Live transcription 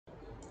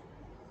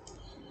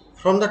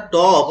From the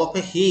top of a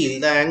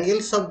hill, the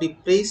angles of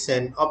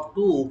depression of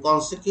two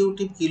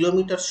consecutive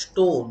kilometer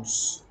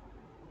stones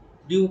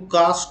due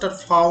cast are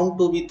found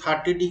to be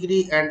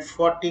 30° and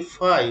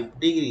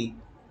 45°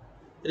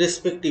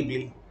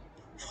 respectively.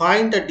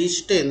 Find the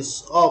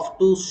distance of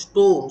two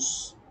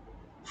stones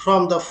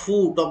from the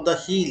foot of the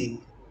hill.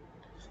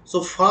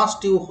 So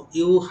first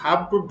you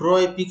have to draw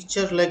a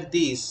picture like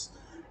this.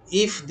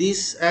 If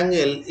this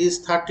angle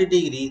is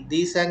 30°,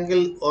 this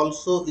angle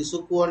also is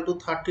equal to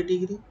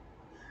 30°,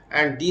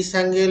 and this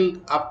angle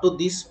up to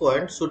this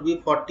point should be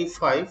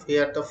 45.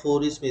 Here the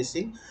 4 is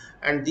missing,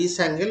 and this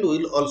angle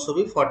will also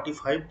be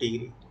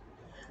 45°,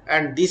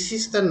 and this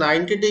is the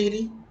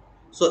 90°.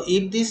 So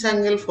if this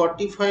angle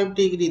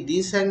 45°,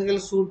 this angle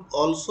should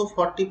also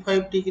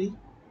 45°.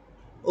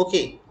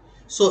 Okay,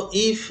 so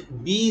if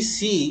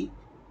BC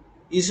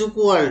is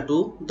equal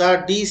to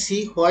the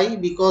DC, why?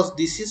 Because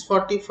this is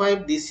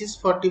 45, this is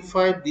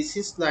 45, this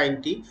is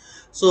 90.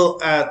 So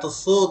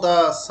so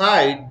the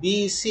side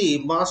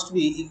BC must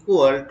be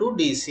equal to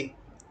DC,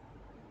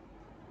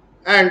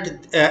 and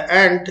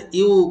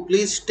you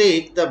please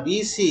take the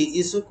BC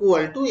is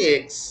equal to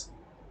X.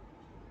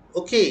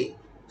 Okay,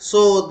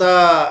 so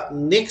the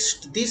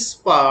next this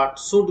part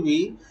should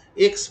be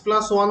X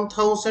plus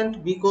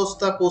 1000, because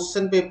the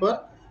question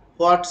paper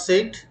what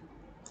said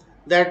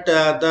that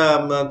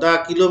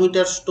the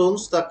kilometer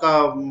stones,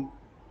 the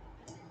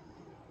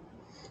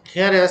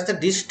here as the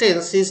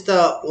distance is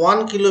the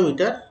 1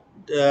 kilometer,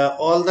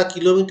 all the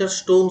kilometer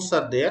stones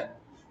are there.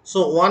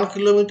 So 1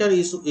 kilometer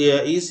is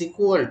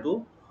equal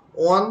to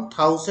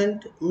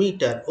 1000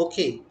 meter.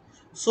 Okay,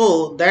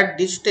 so that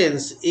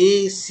distance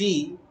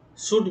AC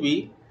should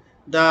be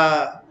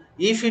the,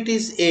 if it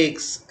is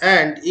X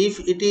and if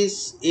it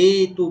is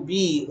A to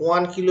B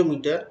 1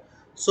 kilometer,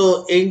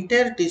 so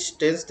entire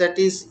distance, that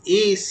is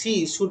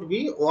AC, should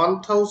be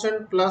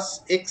 1000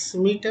 plus X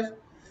meter.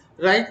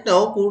 Right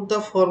now put the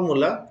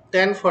formula,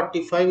 tan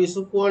 45 is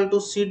equal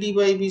to CD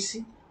by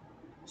BC.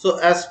 So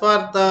as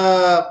per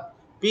the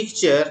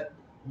picture,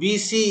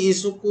 BC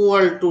is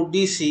equal to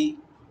DC.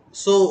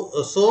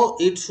 So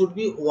it should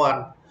be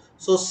 1.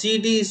 So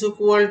CD is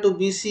equal to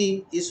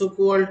BC is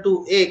equal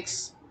to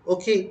X.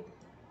 Okay.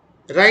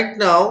 Right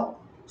now,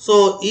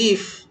 so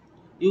if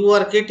you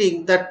are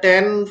getting the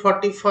tan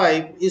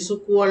 45 is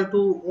equal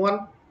to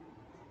 1.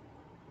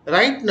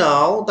 Right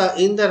now,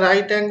 in the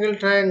right angle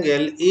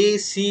triangle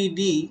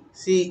ACD,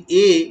 see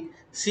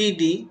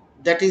ACD,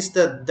 that is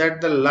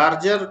the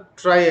larger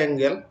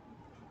triangle,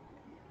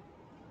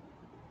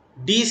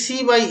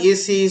 DC by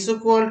AC is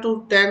equal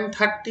to tan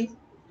 30.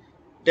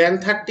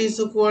 Tan 30 is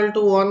equal to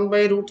 1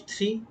 by root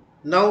 3.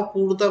 Now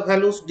put the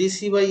values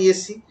DC by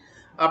AC.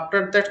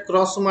 After that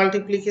cross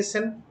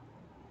multiplication.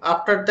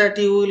 After that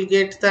you will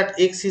get that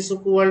X is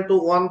equal to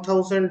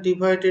 1000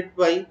 divided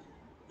by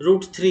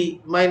root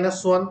 3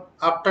 minus 1.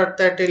 After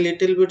that a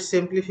little bit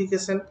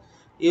simplification,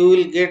 you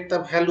will get the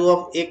value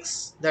of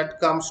X, that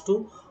comes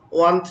to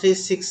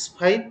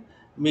 1365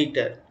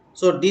 meter.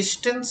 So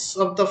distance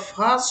of the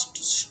first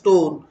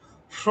stone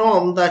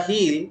from the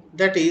hill,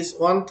 that is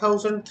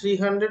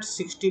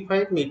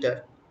 1365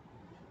 meter,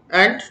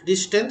 and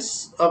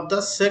distance of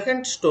the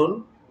second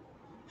stone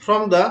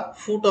from the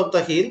foot of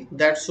the hill,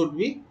 that should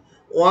be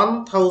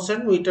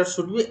 1000 meters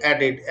should be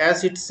added,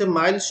 as it's a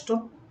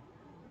milestone.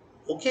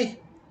 Okay,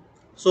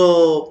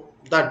 so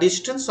the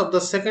distance of the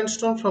second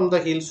stone from the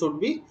hill should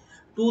be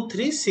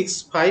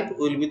 2365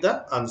 will be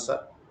the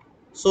answer.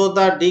 So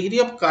the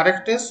degree of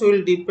correctness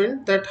will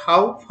depend that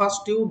how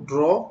fast you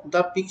draw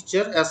the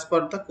picture as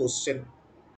per the question.